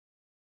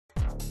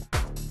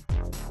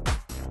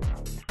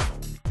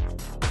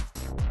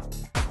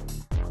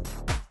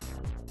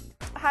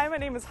Hi, my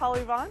name is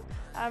Holly Vaughn.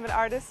 I'm an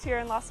artist here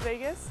in Las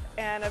Vegas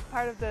and I'm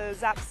part of the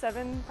ZAP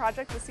 7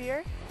 project this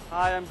year.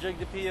 Hi, I'm Jake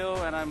DePio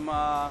and I'm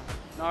an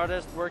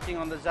artist working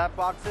on the ZAP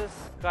boxes.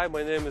 Hi,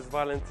 my name is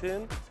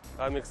Valentin.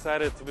 I'm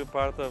excited to be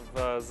part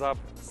of ZAP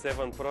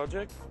 7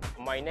 project.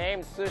 My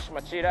name is Sush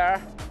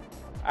Machida.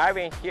 I've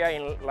been here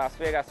in Las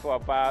Vegas for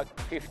about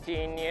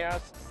 15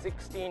 years,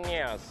 16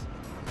 years.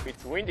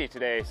 It's windy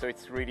today, so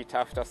it's really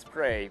tough to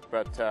spray,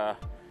 but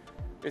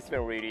it's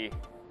been really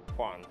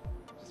fun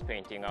just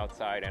painting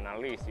outside, and at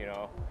least, you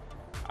know,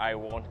 I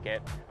won't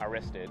get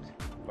arrested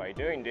by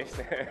doing this.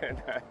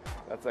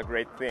 That's a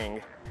great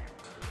thing.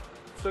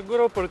 It's a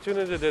good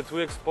opportunity that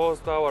we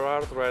exposed our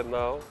art right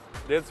now.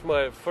 That's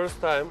my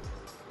first time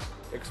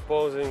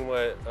exposing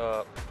my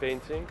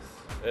paintings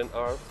and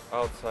art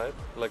outside,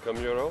 like a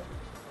mural.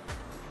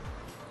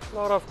 A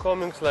lot of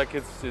comments like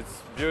it's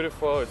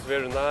beautiful, it's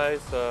very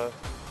nice. A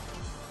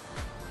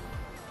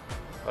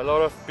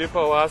lot of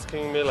people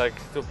asking me like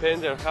to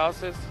paint their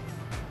houses.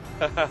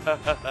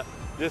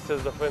 This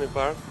is the funny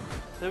part.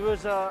 There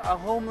was a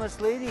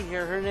homeless lady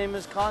here. Her name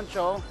is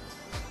Concho,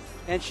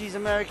 and she's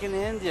American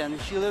Indian.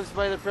 She lives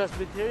by the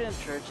Presbyterian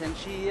Church, and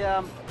she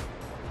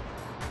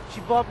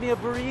bought me a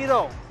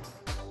burrito.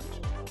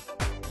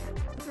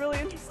 It's really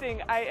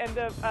interesting. I end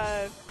up,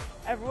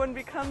 everyone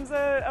becomes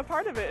a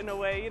part of it in a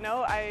way, you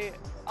know.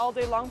 All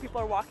day long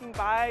people are walking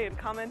by and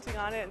commenting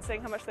on it and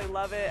saying how much they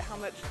love it, how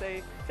much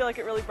they feel like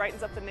it really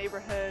brightens up the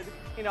neighborhood.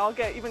 You know,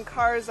 even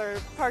cars are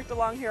parked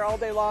along here all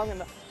day long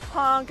and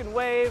honk and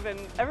wave, and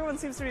everyone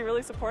seems to be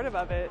really supportive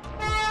of it.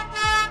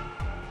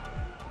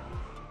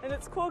 And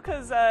it's cool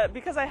because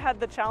I had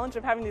the challenge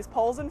of having these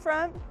poles in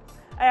front,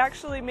 I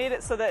actually made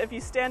it so that if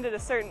you stand at a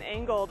certain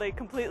angle, they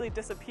completely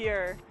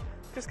disappear.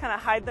 Just kind of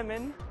hide them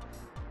in.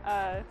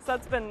 So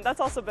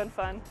that's also been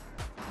fun.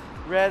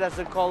 Red as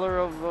the color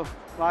of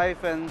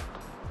life, and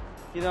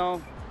you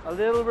know, a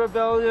little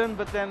rebellion,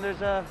 but then there's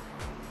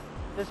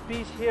this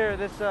piece here,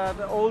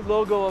 the old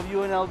logo of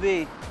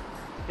UNLV,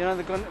 you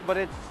know, but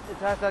it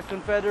has that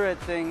Confederate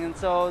thing, and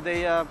so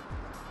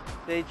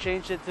they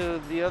changed it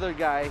to the other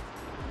guy.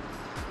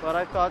 But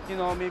I thought, you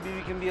know, maybe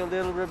we can be a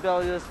little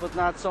rebellious, but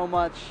not so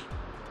much,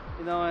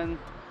 you know, and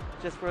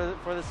just for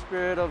the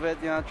spirit of it,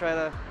 you know,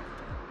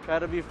 try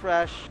to be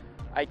fresh.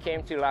 I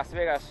came to Las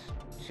Vegas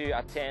to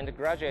attend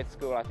graduate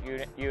school at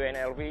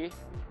UNLV,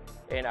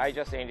 and I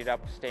just ended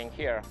up staying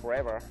here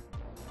forever.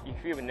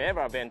 If you've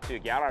never been to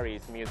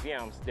galleries,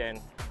 museums,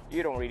 then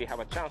you don't really have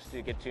a chance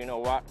to get to know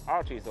what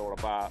art is all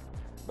about.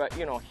 But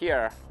you know,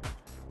 here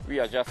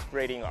we are just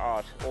spreading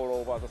art all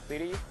over the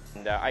city,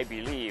 and I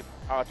believe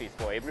art is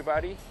for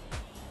everybody,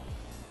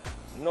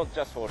 not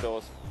just for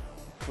those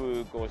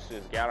who go to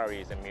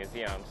galleries and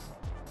museums.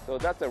 So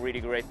that's a really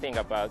great thing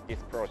about this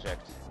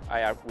project.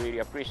 I really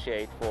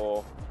appreciate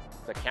for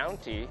the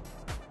county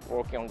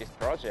working on this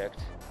project,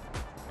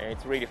 and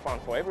it's really fun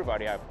for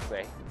everybody, I would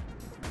say.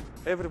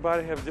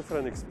 Everybody have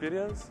different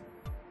experience.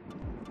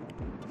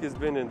 He's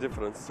been in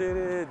different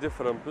city,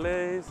 different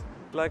place.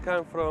 Like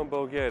I'm from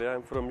Bulgaria,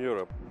 I'm from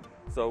Europe.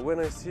 So when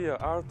I see an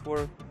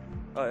artwork,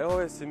 I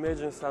always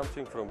imagine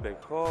something from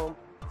back home,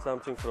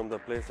 something from the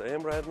place I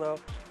am right now,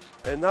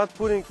 and not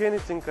putting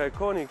anything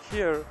iconic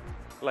here,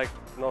 like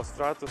no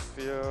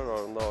stratosphere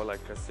or no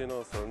like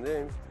casinos or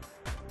names.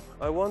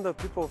 I want that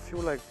people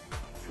feel like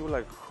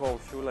home,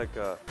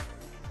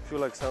 feel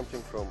like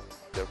something from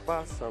their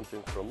past,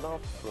 something from now,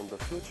 from the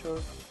future.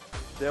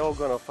 They're all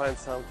gonna find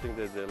something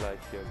that they like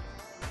here.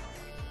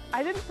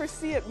 I didn't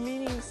foresee it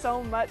meaning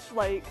so much,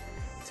 like,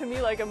 to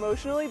me, like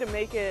emotionally, to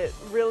make it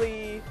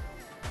really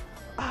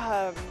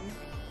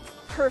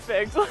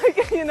perfect,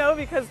 like, you know,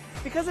 because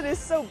it is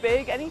so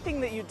big, anything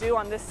that you do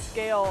on this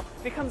scale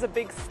becomes a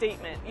big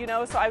statement, you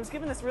know. So I was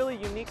given this really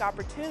unique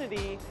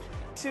opportunity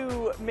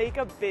to make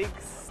a big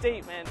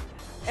statement,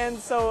 and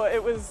so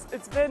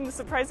it's been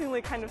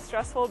surprisingly kind of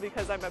stressful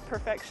because I'm a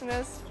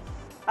perfectionist,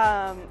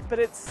 but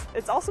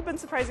it's also been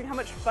surprising how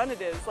much fun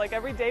it is. Like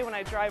every day when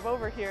I drive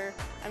over here,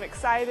 I'm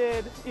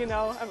excited, you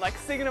know, I'm like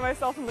singing to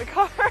myself in the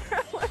car.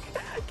 Like,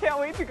 can't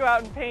wait to go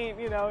out and paint,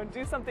 you know, and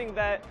do something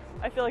that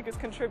I feel like is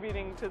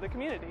contributing to the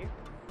community.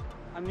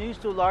 I'm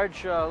used to large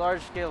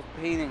scale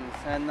paintings,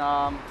 and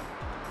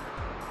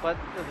but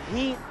the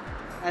heat,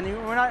 and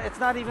it's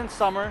not even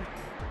summer,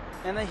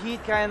 and the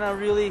heat kind of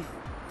really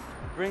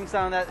brings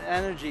down that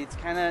energy. It's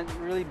kind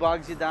of really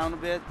bogs you down a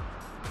bit.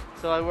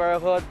 So I wear a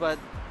hood, but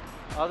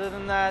other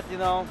than that, you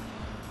know,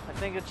 I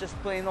think it's just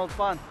plain old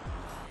fun.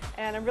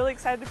 And I'm really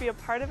excited to be a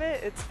part of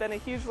it. It's been a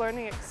huge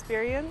learning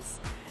experience,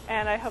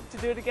 and I hope to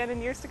do it again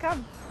in years to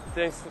come.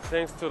 Thanks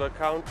to the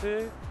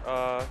county.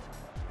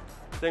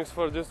 Thanks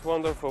for this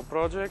wonderful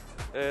project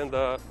and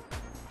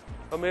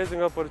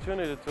amazing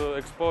opportunity to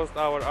expose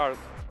our art.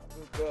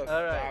 Good.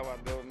 All right. How I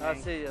do, man.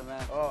 I'll see you,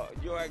 man. Oh,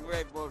 you are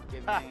great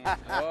working, man.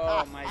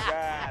 Oh my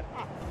God.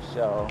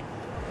 So,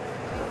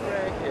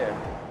 right here.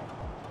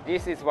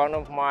 This is one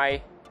of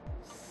my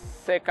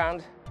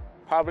second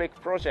public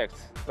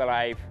projects that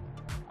I've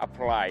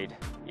applied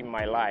in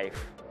my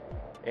life.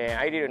 And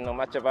I didn't know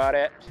much about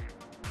it.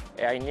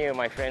 I knew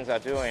my friends are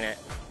doing it.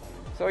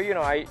 So,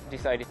 I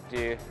decided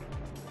to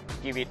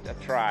give it a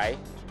try.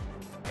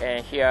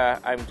 And here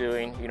I'm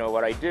doing,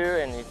 what I do,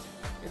 and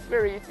it's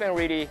been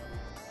really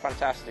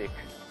fantastic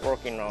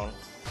working on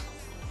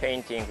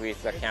painting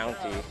with the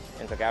county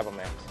and the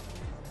government.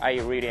 I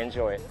really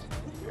enjoy it.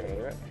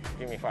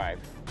 Give me 5.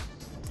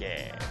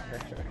 Yeah.